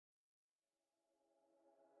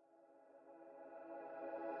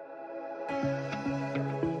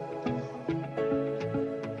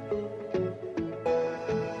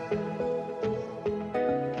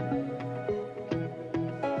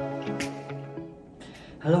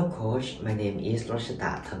Hello coach, my name is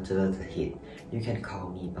Rajata Thamcharoensatit. You can call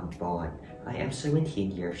me Pangpond. I am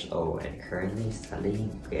 17 years old and currently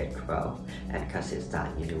studying grade 12 at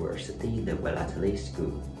Kasetsart University, the Military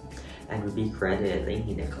School, and will be graduating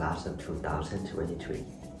in the class of 2023.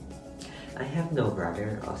 I have no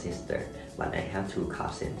brother or sister, but I have 2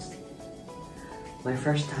 cousins. My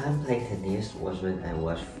first time playing tennis was when I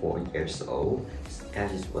was 4 years old,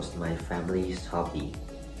 as it was my family's hobby.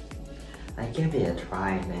 I gave it a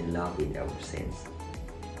try and I love it ever since.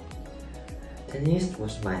 Tennis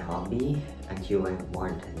was my hobby until I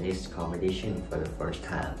won a tennis competition for the first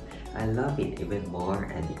time. I loved it even more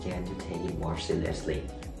and began to take it more seriously,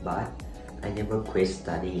 but I never quit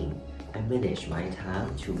studying. I managed my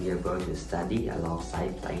time to be able to study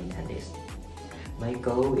alongside playing tennis. My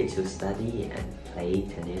goal is to study and play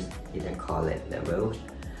tennis in the college level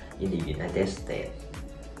in the United States.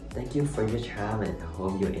 Thank you for your time and I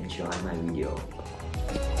hope you enjoy my video.